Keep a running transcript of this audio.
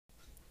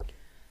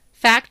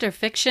Fact or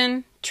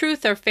fiction,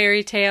 truth or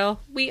fairy tale,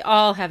 we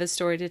all have a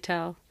story to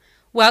tell.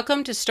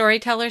 Welcome to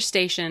Storyteller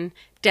Station,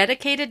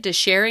 dedicated to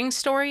sharing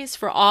stories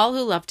for all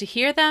who love to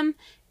hear them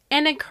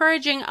and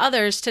encouraging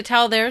others to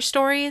tell their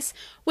stories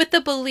with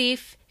the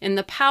belief in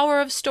the power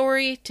of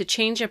story to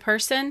change a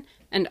person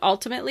and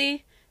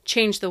ultimately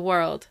change the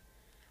world.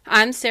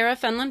 I'm Sarah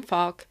Fenlon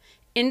Falk,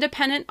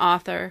 independent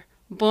author,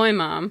 boy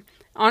mom,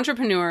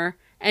 entrepreneur,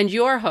 and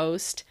your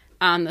host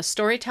on the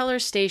Storyteller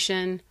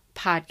Station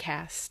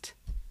podcast.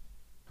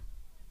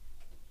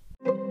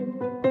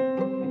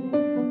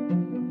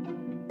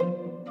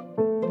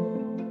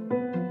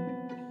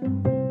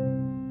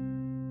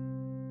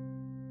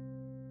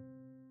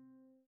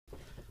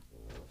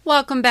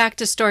 Welcome back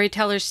to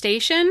Storyteller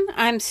Station.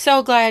 I'm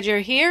so glad you're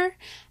here,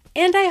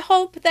 and I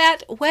hope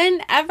that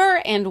whenever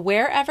and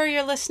wherever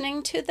you're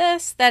listening to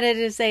this, that it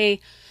is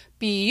a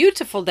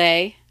beautiful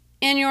day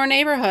in your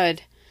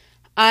neighborhood.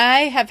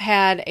 I have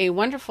had a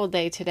wonderful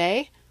day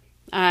today.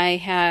 I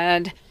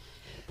had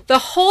the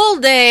whole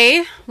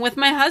day with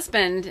my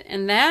husband,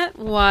 and that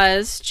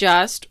was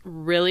just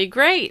really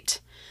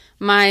great.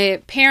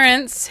 My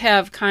parents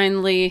have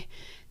kindly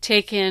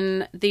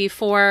taken the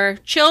 4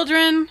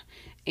 children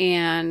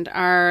and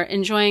are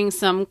enjoying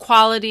some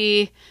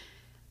quality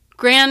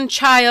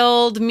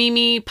grandchild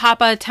Mimi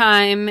Papa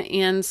time,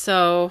 and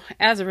so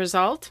as a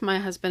result, my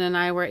husband and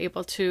I were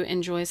able to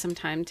enjoy some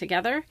time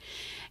together,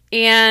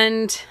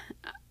 and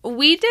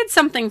we did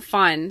something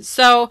fun.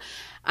 So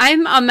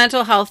I'm a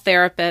mental health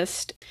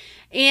therapist,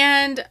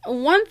 and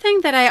one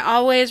thing that I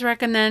always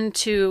recommend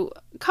to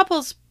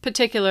couples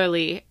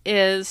particularly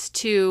is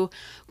to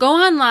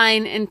go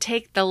online and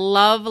take the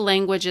Love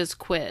Languages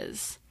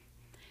quiz.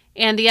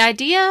 And the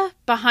idea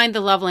behind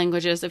the love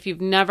languages, if you've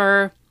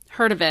never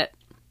heard of it,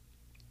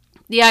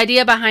 the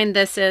idea behind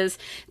this is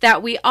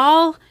that we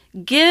all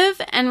give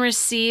and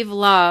receive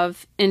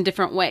love in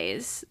different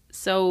ways.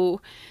 So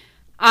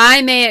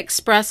I may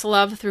express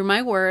love through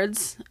my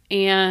words,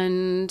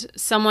 and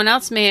someone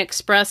else may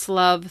express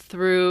love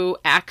through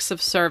acts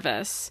of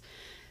service.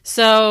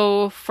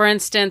 So, for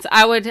instance,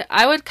 I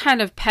would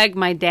kind of peg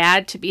my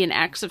dad to be an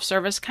acts of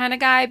service kind of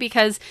guy,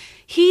 because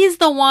he's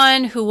the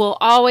one who will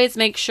always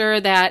make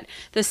sure that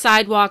the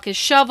sidewalk is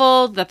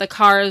shoveled, that the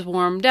car is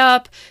warmed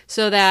up,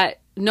 so that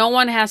no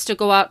one has to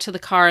go out to the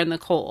car in the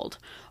cold.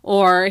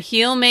 Or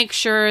he'll make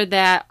sure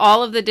that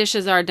all of the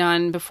dishes are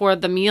done before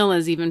the meal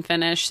is even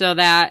finished so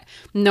that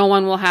no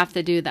one will have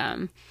to do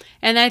them.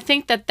 And I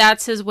think that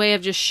that's his way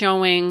of just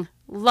showing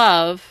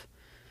love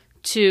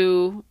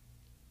to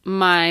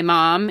my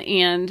mom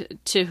and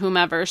to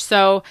whomever.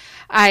 So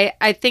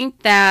I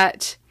think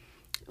that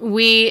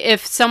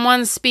if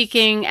someone's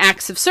speaking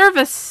acts of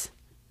service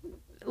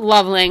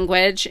love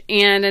language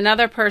and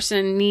another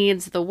person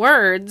needs the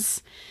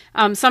words,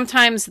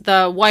 sometimes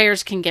the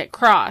wires can get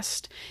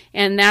crossed.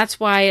 And that's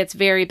why it's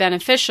very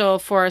beneficial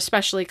for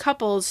especially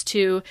couples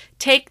to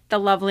take the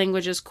love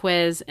languages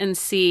quiz and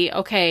see,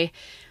 okay,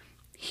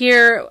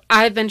 here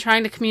I've been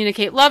trying to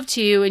communicate love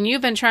to you and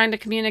you've been trying to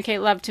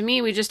communicate love to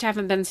me. We just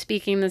haven't been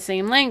speaking the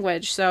same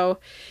language. So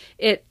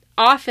it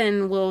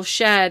often will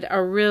shed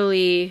a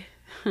really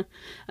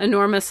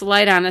enormous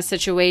light on a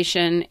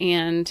situation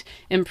and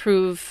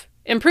improve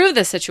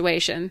the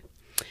situation.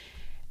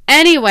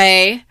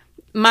 Anyway,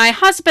 my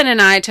husband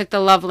and I took the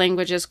love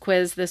languages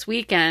quiz this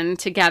weekend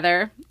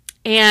together,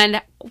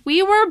 and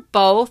we were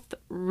both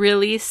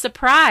really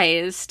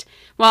surprised.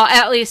 Well,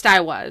 at least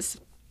I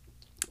was.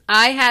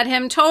 I had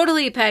him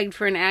totally pegged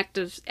for an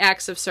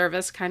acts of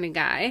service kind of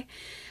guy,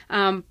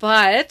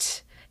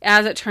 but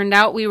as it turned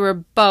out, we were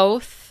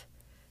both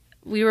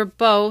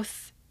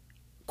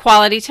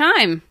quality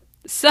time.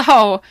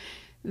 So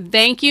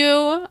thank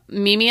you,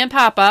 Mimi and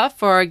Papa,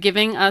 for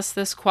giving us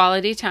this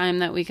quality time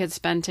that we could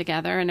spend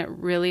together. And it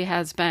really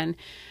has been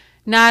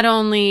not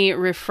only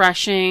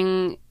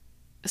refreshing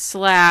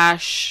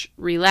 /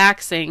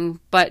 relaxing,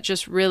 but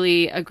just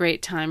really a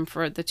great time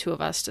for the two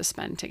of us to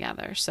spend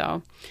together.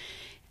 So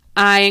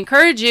I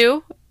encourage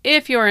you,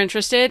 if you're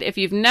interested, if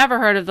you've never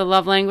heard of the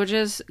love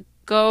languages,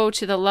 go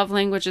to the love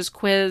languages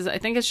quiz. I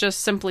think it's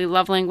just simply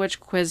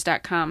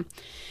lovelanguagequiz.com.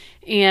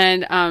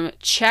 And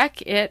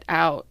check it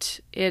out.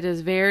 It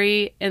is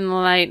very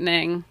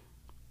enlightening.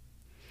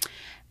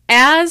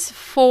 As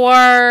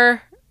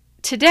for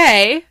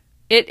today,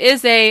 it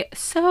is a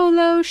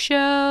solo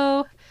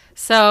show.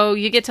 So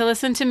you get to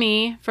listen to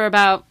me for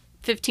about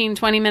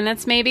 15-20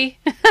 minutes maybe.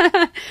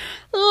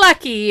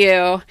 Lucky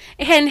you.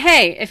 And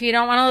hey, if you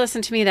don't want to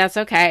listen to me, that's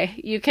okay.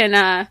 You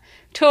can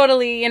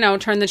totally,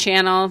 turn the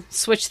channel,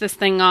 switch this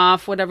thing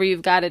off, whatever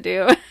you've got to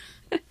do.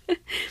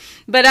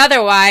 But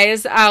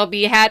otherwise, I'll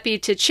be happy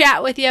to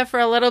chat with you for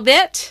a little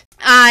bit.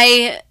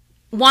 I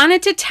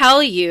wanted to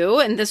tell you,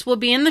 and this will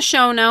be in the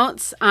show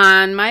notes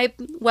on my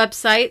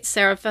website,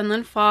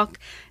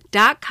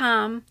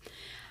 sarahfenlonfalk.com.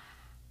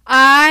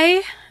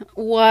 I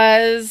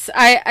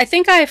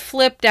think I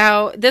flipped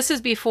out. This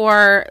is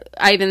before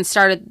I even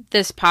started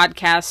this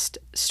podcast,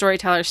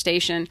 Storyteller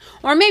Station,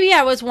 or maybe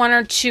I was 1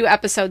 or 2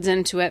 episodes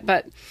into it,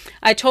 but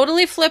I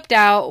totally flipped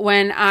out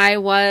when I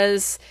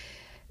was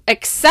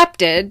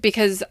accepted,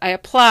 because I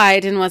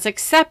applied and was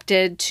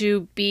accepted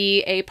to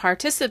be a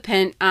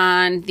participant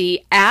on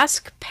the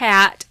Ask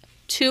Pat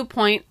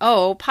 2.0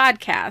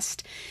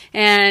 podcast.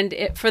 And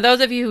for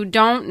those of you who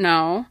don't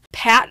know,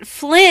 Pat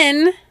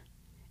Flynn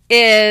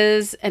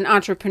is an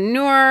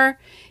entrepreneur.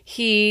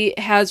 He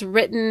has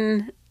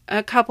written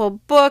a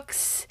couple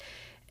books,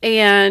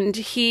 and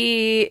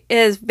he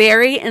is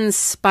very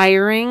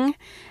inspiring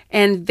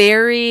and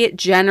very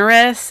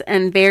generous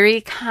and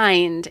very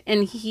kind.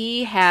 And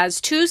he has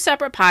 2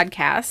 separate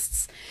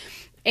podcasts.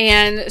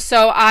 And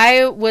so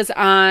I was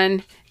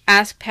on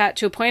Ask Pat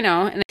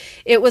 2.0, and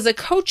it was a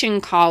coaching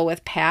call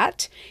with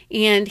Pat,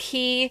 and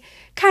he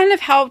kind of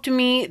helped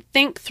me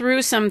think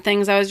through some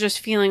things. I was just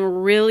feeling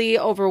really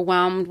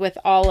overwhelmed with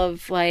all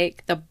of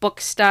like the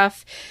book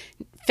stuff,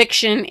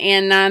 fiction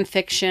and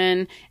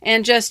nonfiction,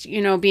 and just,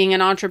 being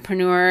an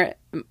entrepreneur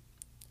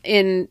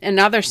in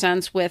another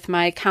sense with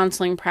my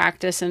counseling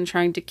practice and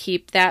trying to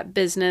keep that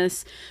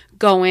business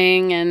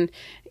going, and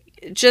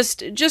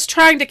just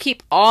trying to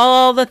keep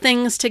all the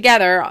things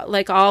together,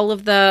 like all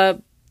of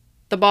the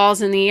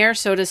balls in the air,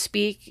 so to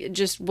speak,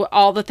 just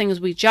all the things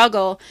we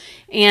juggle.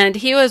 And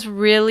he was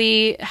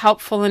really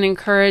helpful and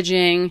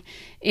encouraging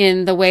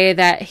in the way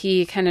that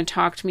he kind of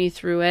talked me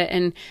through it,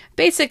 and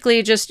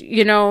basically just,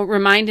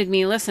 reminded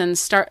me, listen,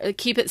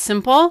 keep it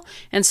simple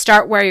and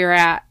start where you're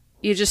at.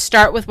 You just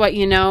start with what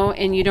you know,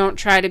 and you don't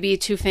try to be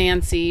too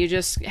fancy. You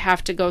just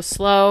have to go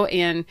slow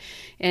and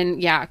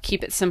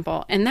keep it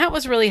simple. And that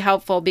was really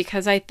helpful,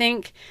 because I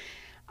think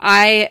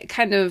I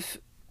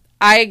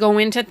go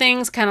into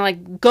things kind of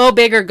like go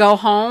big or go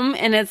home,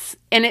 and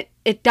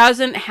it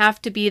doesn't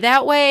have to be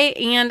that way.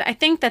 And I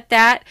think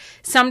that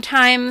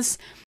sometimes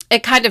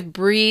it kind of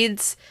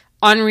breeds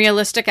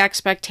unrealistic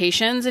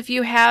expectations if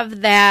you have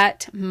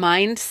that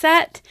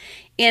mindset.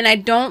 And I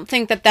don't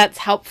think that that's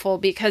helpful,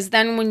 because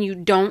then when you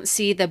don't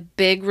see the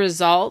big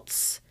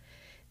results,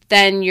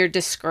 then you're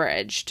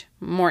discouraged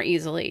more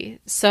easily.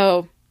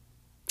 So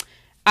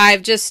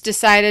I've just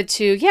decided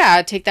to,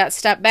 take that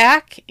step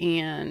back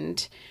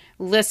and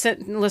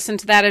listen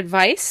to that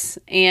advice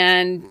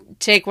and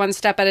take one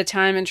step at a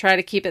time and try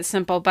to keep it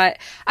simple. But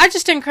I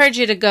just encourage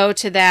you to go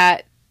to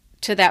that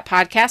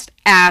podcast,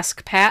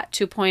 Ask Pat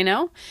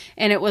 2.0,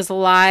 and it was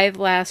live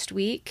last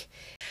week.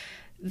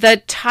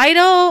 The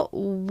title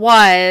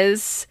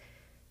was,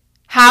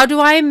 How Do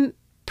I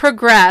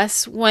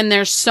Progress When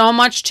There's So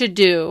Much to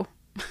Do?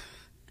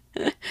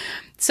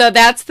 So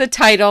that's the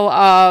title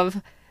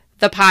of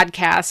the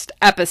podcast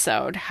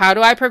episode. How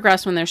do I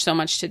progress when there's so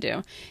much to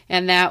do?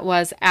 And that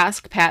was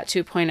Ask Pat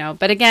 2.0.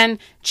 But again,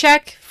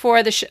 check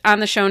for on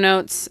the show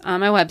notes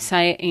on my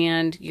website,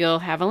 and you'll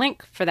have a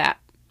link for that.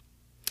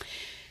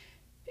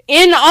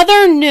 In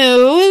other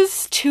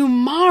news,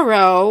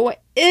 tomorrow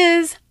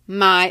is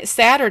my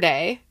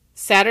Saturday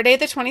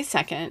the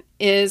 22nd,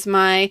 is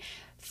my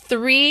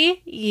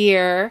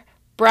 3-year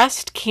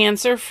breast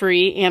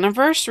cancer-free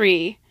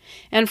anniversary.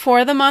 And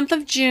for the month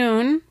of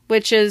June,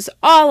 which is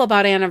all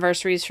about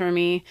anniversaries for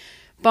me,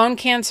 bone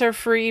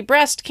cancer-free,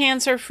 breast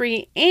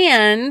cancer-free,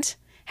 and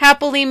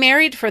happily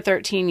married for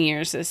 13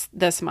 years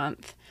this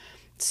month.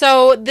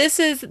 So this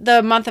is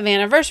the month of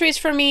anniversaries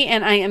for me,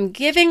 and I am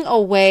giving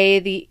away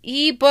the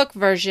ebook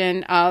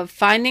version of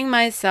Finding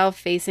Myself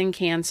Facing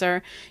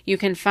Cancer. You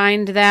can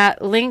find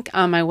that link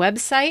on my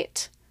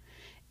website.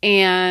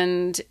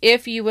 And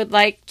if you would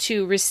like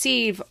to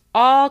receive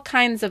all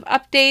kinds of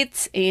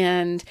updates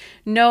and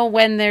know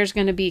when there's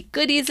going to be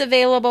goodies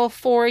available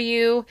for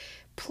you,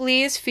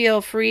 please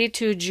feel free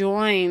to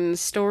join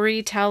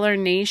Storyteller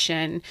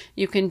Nation.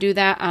 You can do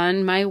that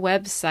on my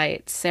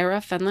website,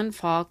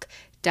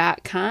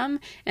 sarahfenlonfalk.com,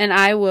 and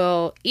I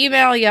will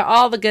email you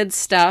all the good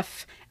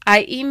stuff.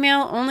 I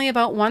email only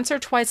about once or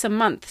twice a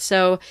month,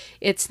 so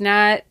it's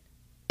not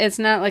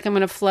like I'm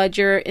going to flood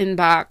your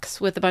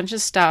inbox with a bunch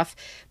of stuff.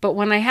 But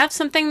when I have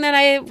something that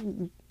I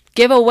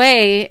give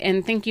away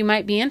and think you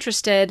might be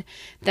interested,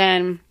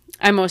 then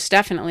I most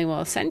definitely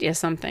will send you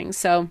something.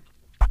 So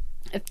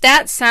if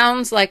that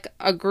sounds like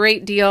a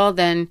great deal,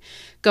 then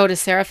go to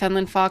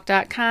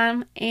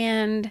sarahfenlonfalk.com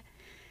and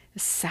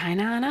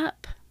sign on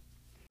up.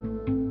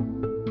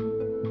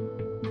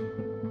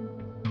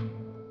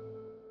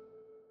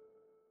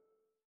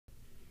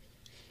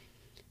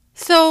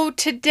 So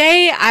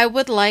today I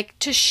would like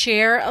to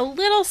share a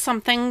little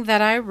something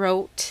that I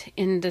wrote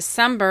in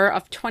December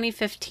of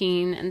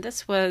 2015, and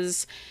this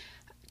was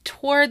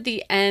toward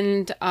the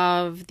end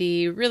of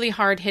the really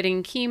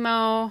hard-hitting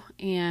chemo,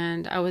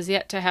 and I was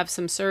yet to have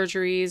some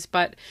surgeries,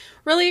 but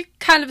really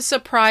kind of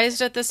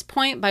surprised at this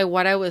point by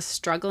what I was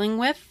struggling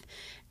with.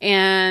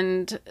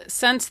 And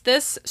since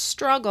this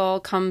struggle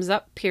comes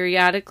up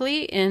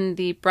periodically in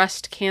the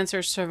breast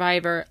cancer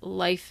survivor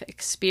life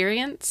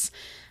experience,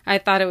 I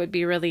thought it would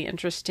be really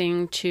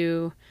interesting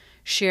to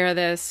share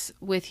this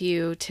with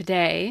you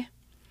today.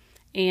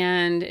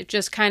 And it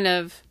just kind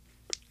of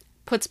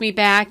puts me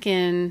back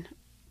in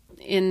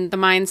the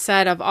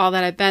mindset of all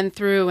that I've been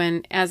through,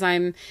 and as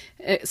I'm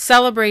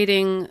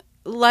celebrating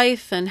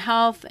life and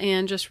health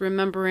and just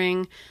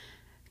remembering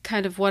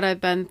kind of what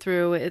I've been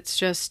through,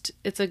 it's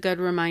a good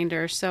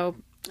reminder. So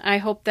I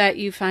hope that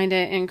you find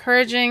it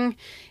encouraging.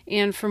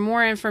 And for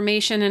more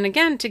information, and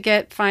again, to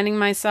get Finding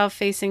Myself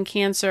Facing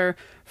Cancer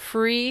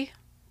free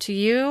to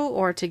you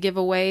or to give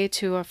away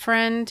to a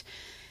friend,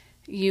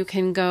 you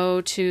can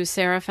go to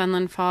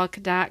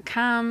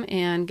sarahfenlonfalk.com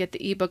and get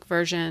the ebook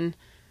version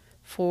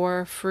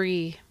for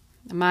free.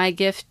 My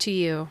gift to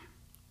you.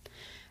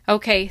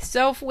 Okay,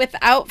 so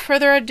without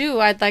further ado,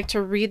 I'd like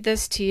to read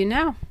this to you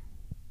now.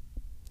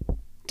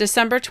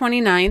 December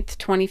 29th,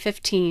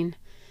 2015.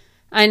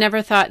 I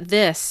never thought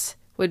this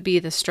would be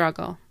the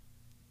struggle.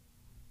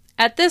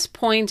 At this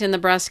point in the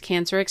breast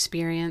cancer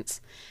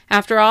experience,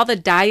 after all the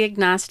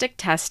diagnostic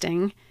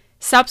testing,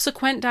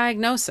 subsequent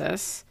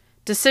diagnosis,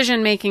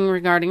 decision-making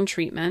regarding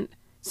treatment,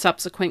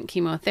 subsequent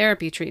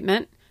chemotherapy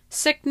treatment,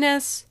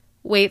 sickness,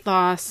 weight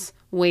loss,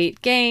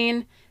 weight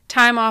gain,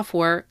 time off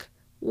work,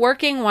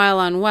 working while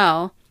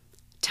unwell,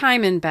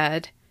 time in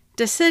bed,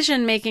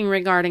 decision-making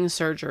regarding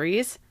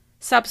surgeries,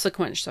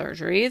 subsequent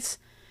surgeries,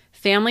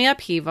 family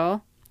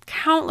upheaval,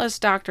 countless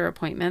doctor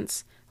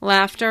appointments,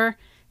 laughter,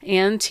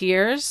 and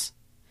tears,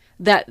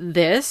 that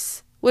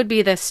this would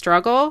be the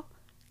struggle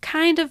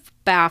kind of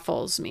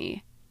baffles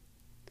me.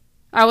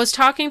 I was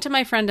talking to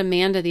my friend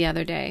Amanda the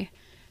other day.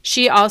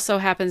 She also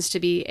happens to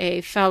be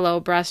a fellow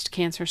breast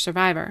cancer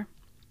survivor.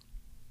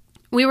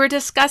 We were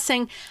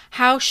discussing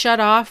how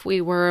shut off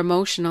we were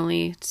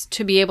emotionally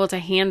to be able to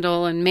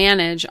handle and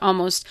manage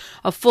almost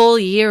a full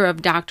year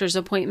of doctor's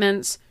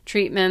appointments,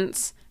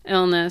 treatments,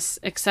 illness,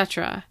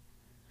 etc.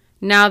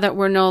 Now that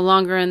we're no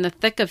longer in the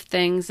thick of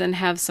things and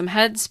have some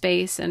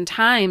headspace and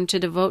time to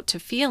devote to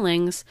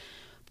feelings,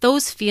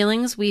 those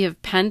feelings we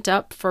have pent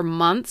up for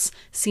months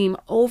seem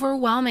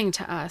overwhelming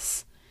to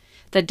us.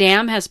 The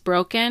dam has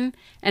broken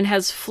and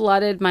has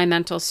flooded my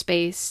mental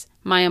space,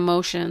 my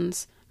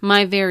emotions,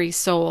 my very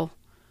soul.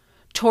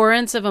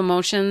 Torrents of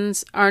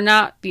emotions are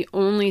not the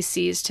only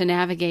seas to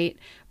navigate,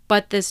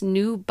 but this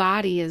new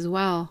body as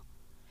well.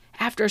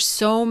 After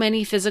so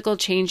many physical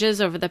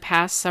changes over the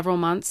past several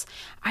months,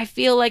 I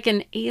feel like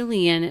an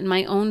alien in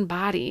my own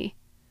body.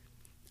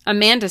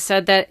 Amanda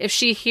said that if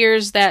she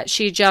hears that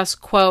she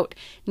just, quote,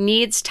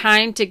 needs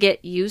time to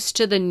get used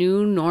to the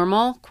new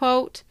normal,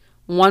 quote,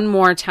 one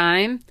more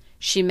time,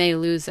 she may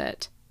lose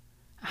it.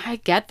 I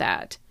get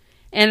that.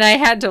 And I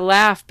had to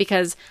laugh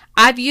because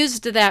I've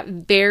used that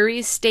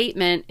very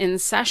statement in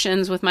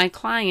sessions with my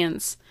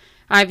clients.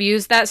 I've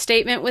used that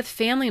statement with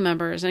family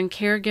members and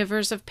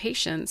caregivers of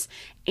patients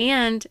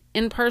and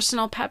in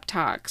personal pep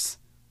talks.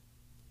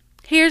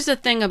 Here's the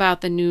thing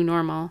about the new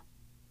normal.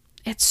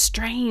 It's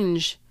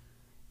strange.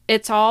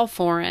 It's all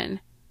foreign.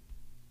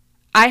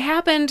 I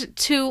happened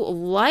to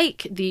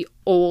like the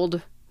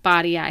old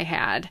body I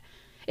had.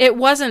 It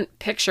wasn't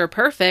picture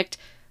perfect,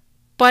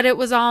 but it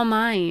was all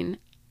mine.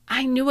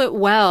 I knew it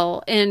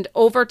well, and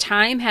over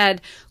time had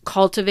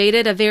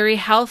cultivated a very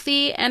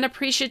healthy and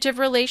appreciative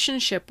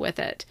relationship with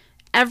it,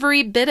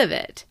 every bit of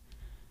it.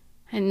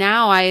 And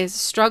now I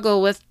struggle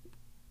with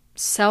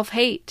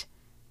self-hate.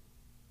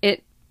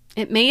 It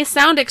may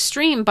sound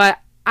extreme, but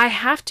I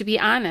have to be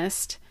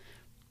honest.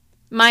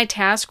 My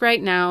task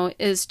right now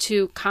is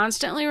to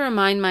constantly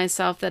remind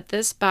myself that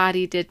this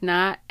body did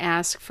not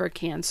ask for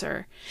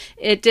cancer.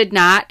 It did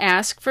not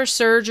ask for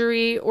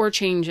surgery or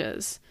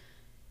changes.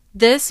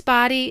 This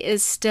body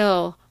is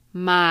still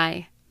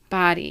my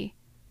body,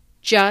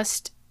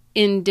 just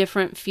in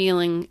different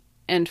feeling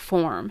and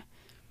form.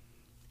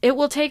 It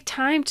will take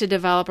time to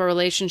develop a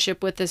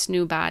relationship with this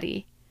new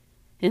body.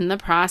 In the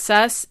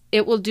process,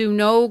 it will do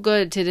no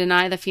good to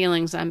deny the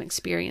feelings I'm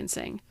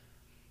experiencing.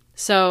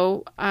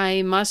 So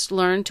I must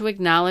learn to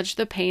acknowledge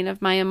the pain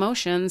of my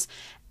emotions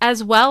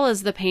as well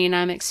as the pain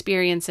I'm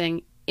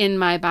experiencing in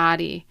my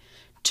body,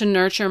 to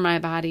nurture my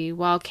body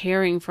while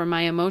caring for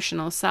my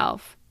emotional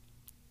self.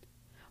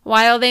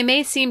 While they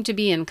may seem to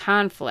be in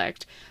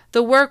conflict,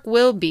 the work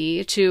will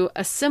be to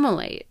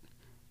assimilate,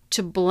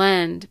 to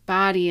blend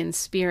body and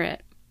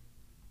spirit.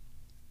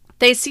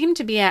 They seem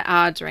to be at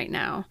odds right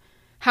now.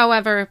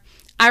 However,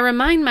 I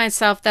remind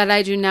myself that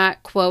I do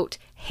not, quote,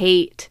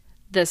 hate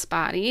this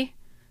body.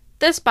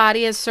 This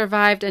body has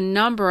survived a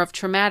number of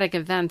traumatic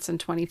events in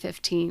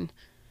 2015.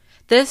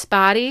 This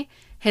body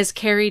has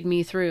carried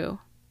me through.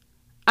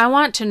 I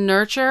want to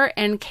nurture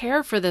and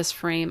care for this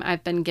frame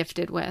I've been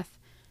gifted with.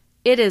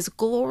 It is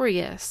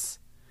glorious.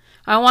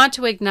 I want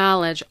to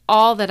acknowledge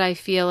all that I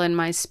feel in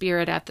my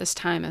spirit at this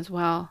time as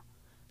well.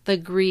 The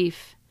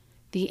grief,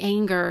 the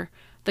anger,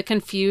 the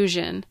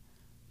confusion.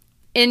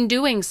 In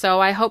doing so,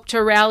 I hope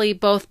to rally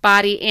both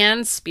body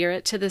and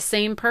spirit to the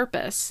same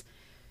purpose,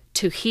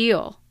 to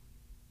heal.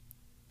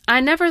 I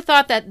never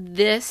thought that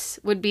this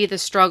would be the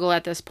struggle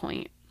at this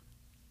point.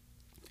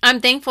 I'm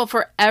thankful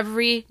for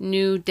every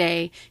new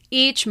day,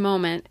 each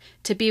moment,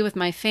 to be with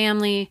my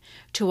family,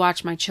 to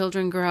watch my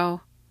children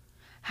grow.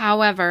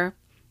 However,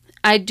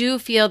 I do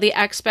feel the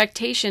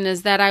expectation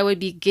is that I would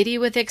be giddy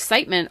with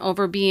excitement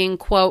over being,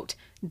 quote,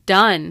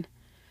 done.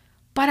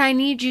 But I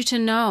need you to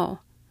know,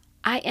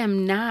 I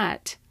am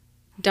not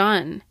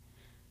done.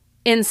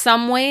 In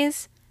some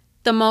ways,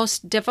 The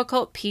most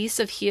difficult piece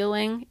of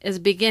healing is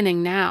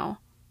beginning now.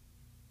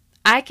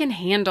 I can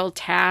handle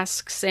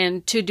tasks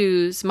and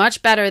to-dos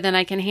much better than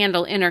I can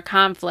handle inner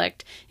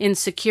conflict,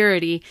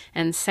 insecurity,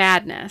 and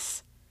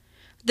sadness.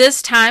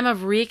 This time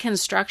of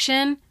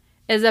reconstruction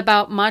is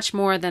about much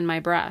more than my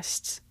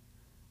breasts.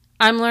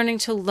 I'm learning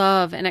to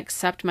love and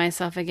accept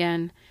myself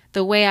again,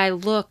 the way I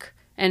look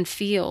and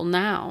feel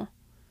now.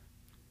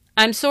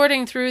 I'm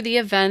sorting through the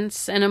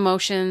events and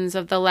emotions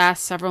of the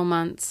last several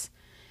months.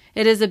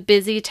 It is a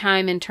busy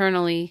time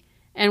internally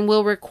and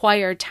will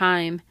require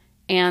time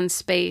and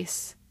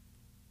space.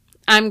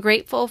 I'm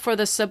grateful for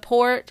the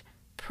support,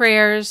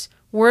 prayers,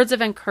 words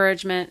of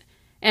encouragement,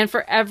 and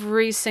for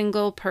every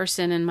single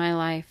person in my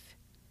life.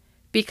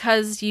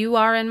 Because you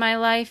are in my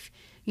life,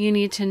 you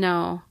need to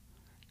know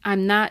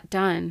I'm not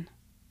done.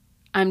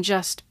 I'm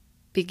just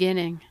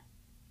beginning.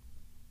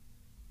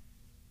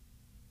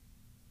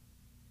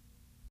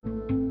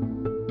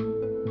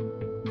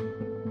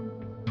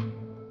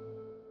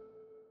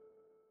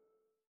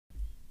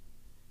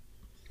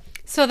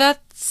 So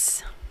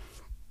that's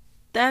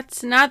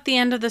not the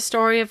end of the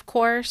story, of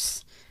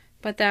course,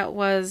 but that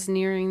was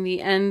nearing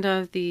the end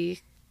of the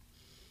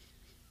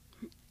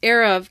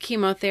era of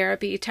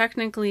chemotherapy.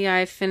 Technically,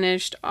 I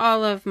finished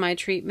all of my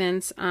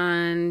treatments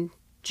on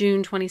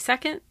June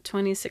 22nd,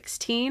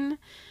 2016,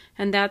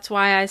 and that's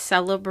why I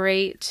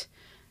celebrate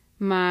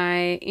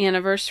my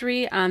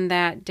anniversary on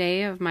that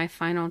day of my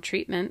final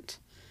treatment.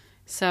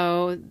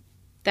 So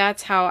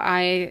that's how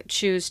I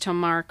choose to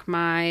mark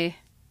my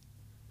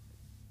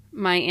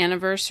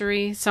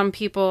anniversary. Some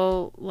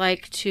people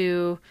like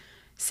to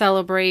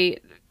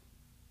celebrate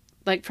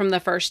like from the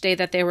first day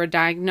that they were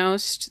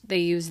diagnosed. They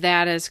use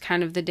that as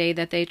kind of the day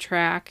that they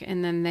track,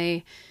 and then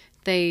they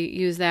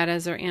use that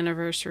as their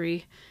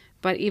anniversary.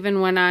 But even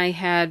when I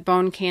had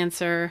bone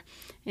cancer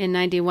in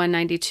 91,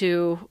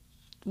 92,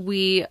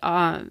 we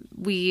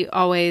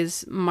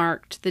always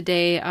marked the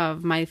day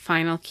of my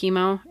final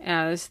chemo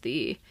as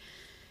the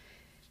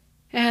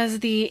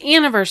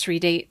anniversary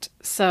date.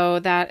 So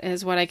that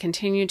is what I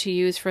continue to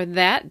use for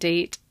that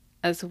date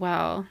as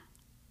well.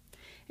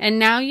 And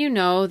now you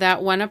know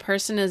that when a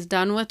person is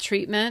done with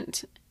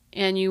treatment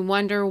and you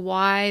wonder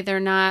why they're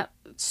not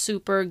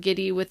super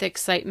giddy with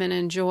excitement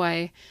and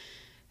joy,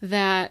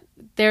 that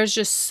there's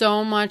just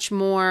so much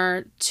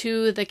more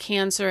to the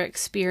cancer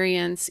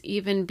experience,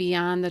 even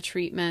beyond the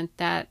treatment,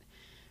 that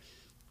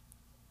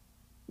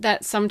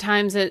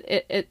sometimes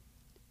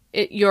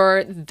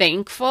you're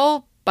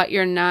thankful, but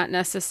you're not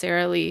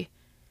necessarily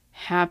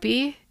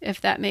happy,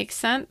 if that makes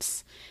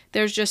sense.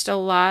 There's just a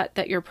lot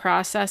that you're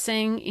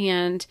processing,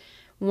 and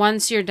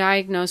once you're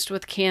diagnosed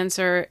with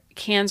cancer,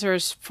 cancer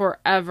is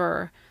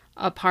forever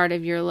a part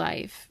of your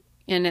life.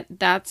 And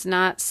that's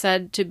not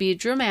said to be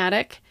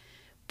dramatic,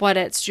 but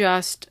it's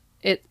just,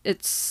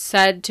 it's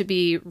said to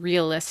be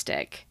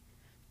realistic,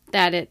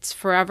 that it's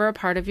forever a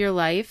part of your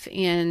life.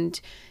 And,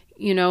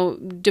 you know,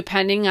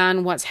 depending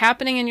on what's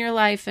happening in your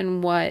life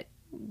and what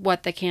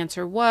the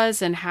cancer was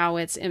and how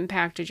it's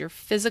impacted your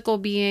physical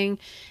being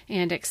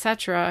and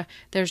etc.,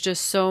 there's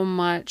just so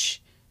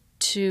much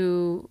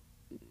to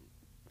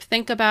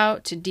think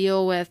about, to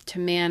deal with, to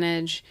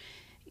manage,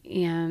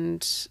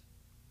 and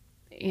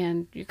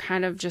you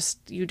kind of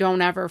just, you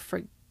don't ever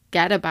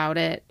forget about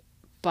it,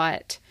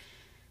 but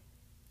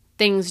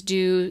things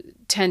do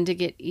tend to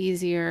get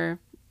easier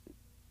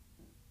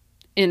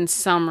in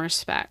some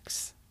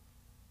respects.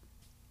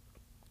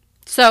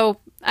 So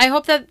I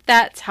hope that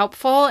that's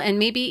helpful, and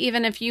maybe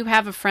even if you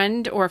have a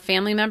friend or a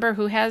family member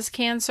who has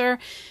cancer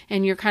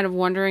and you're kind of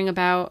wondering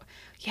about,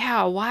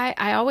 why,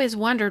 I always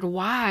wondered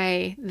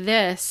why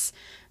this,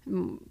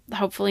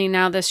 hopefully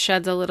now this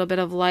sheds a little bit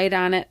of light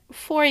on it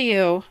for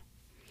you.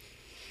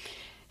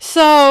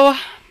 So,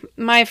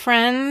 my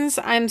friends,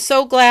 I'm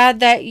so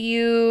glad that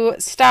you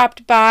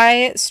stopped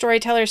by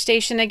Storyteller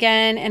Station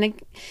again,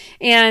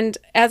 and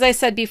as I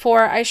said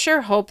before, I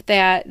sure hope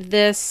that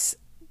this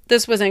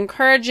was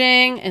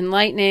encouraging,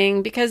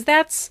 enlightening, because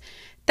that's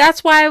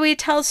why we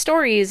tell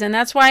stories, and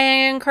that's why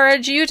I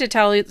encourage you to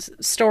tell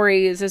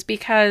stories, is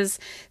because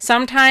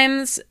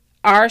sometimes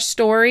our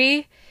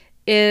story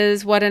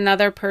is what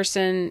another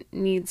person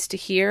needs to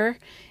hear.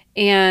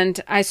 And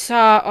I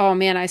saw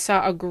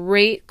a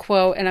great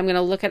quote, and I'm going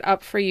to look it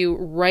up for you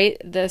right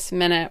this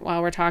minute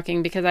while we're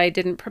talking, because I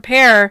didn't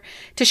prepare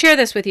to share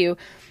this with you.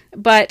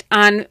 But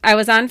I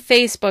was on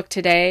Facebook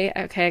today.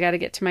 Okay, I got to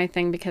get to my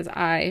thing because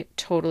I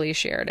totally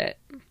shared it.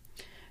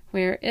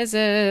 Where is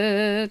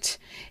it?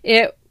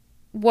 It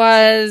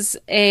was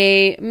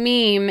a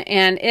meme,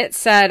 and it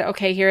said,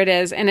 okay, here it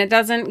is. And it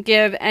doesn't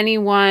give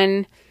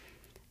anyone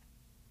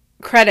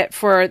credit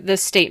for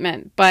this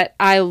statement, but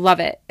I love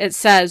it. It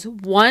says,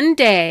 one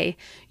day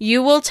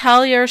you will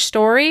tell your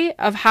story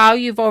of how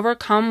you've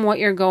overcome what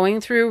you're going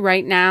through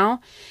right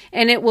now,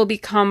 and it will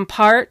become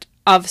part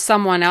of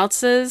someone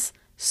else's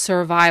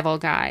survival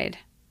guide.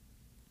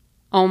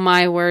 Oh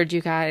my word, you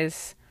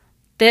guys.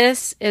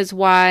 This is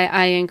why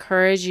I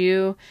encourage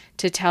you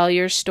to tell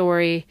your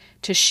story,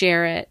 to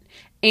share it.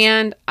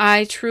 And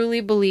I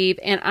truly believe,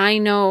 and I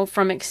know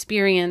from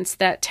experience,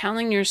 that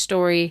telling your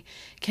story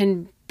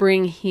can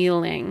bring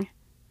healing.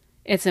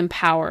 It's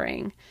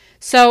empowering.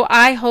 So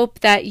I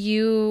hope that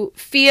you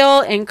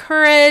feel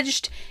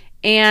encouraged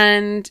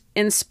and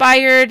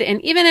inspired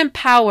and even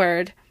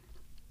empowered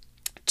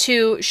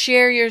to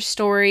share your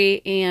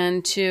story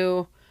and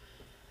to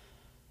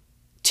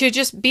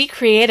just be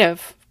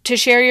creative, to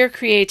share your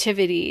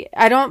creativity.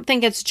 I don't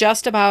think it's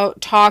just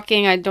about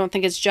talking. I don't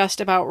think it's just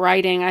about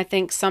writing. I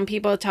think some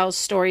people tell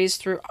stories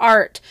through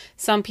art.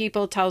 Some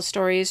people tell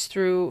stories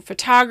through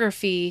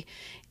photography.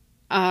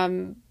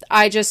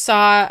 I just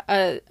saw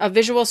a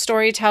visual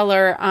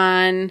storyteller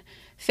on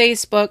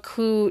Facebook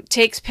who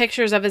takes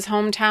pictures of his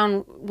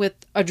hometown with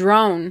a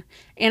drone.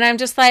 And I'm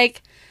just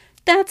like,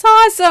 that's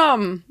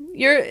awesome.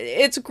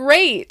 It's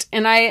great.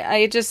 And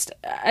I just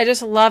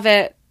love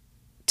it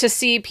to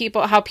see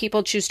how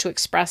people choose to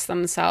express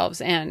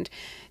themselves and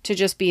to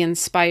just be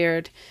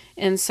inspired.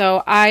 And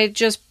so I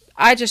just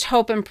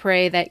hope and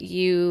pray that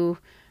you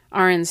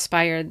are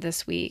inspired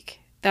this week.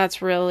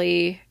 That's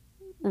really,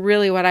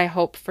 really what I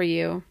hope for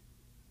you.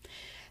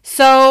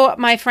 So,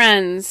 my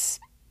friends,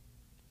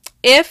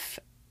 if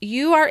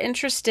you are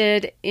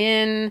interested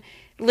in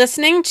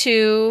listening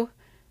to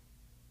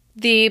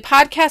the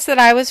podcast that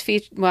I was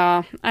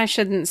I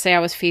shouldn't say I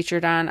was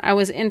featured on. I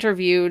was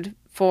interviewed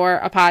for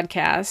a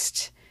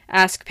podcast,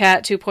 Ask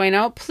Pat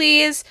 2.0.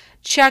 Please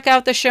check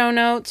out the show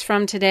notes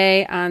from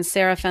today on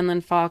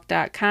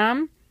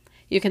sarahfenlonfalk.com.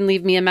 You can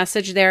leave me a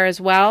message there as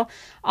well.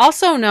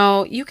 Also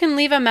know you can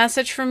leave a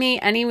message for me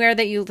anywhere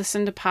that you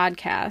listen to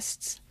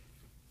podcasts.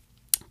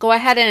 Go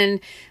ahead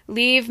and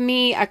leave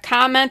me a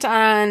comment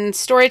on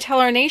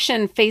Storyteller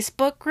Nation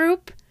Facebook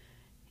group.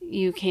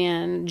 You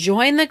can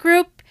join the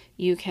group.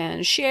 You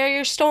can share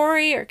your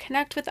story or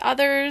connect with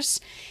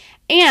others.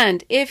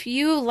 And if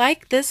you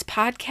like this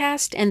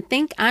podcast and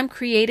think I'm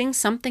creating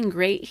something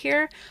great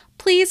here,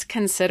 please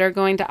consider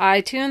going to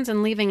iTunes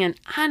and leaving an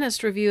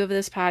honest review of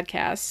this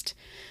podcast.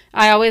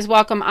 I always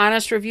welcome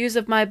honest reviews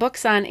of my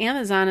books on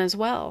Amazon as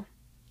well.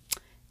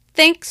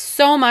 Thanks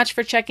so much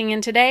for checking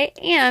in today,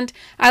 and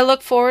I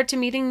look forward to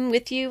meeting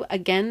with you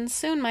again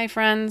soon, my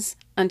friends.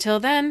 Until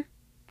then,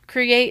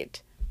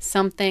 create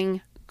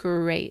something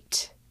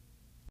great.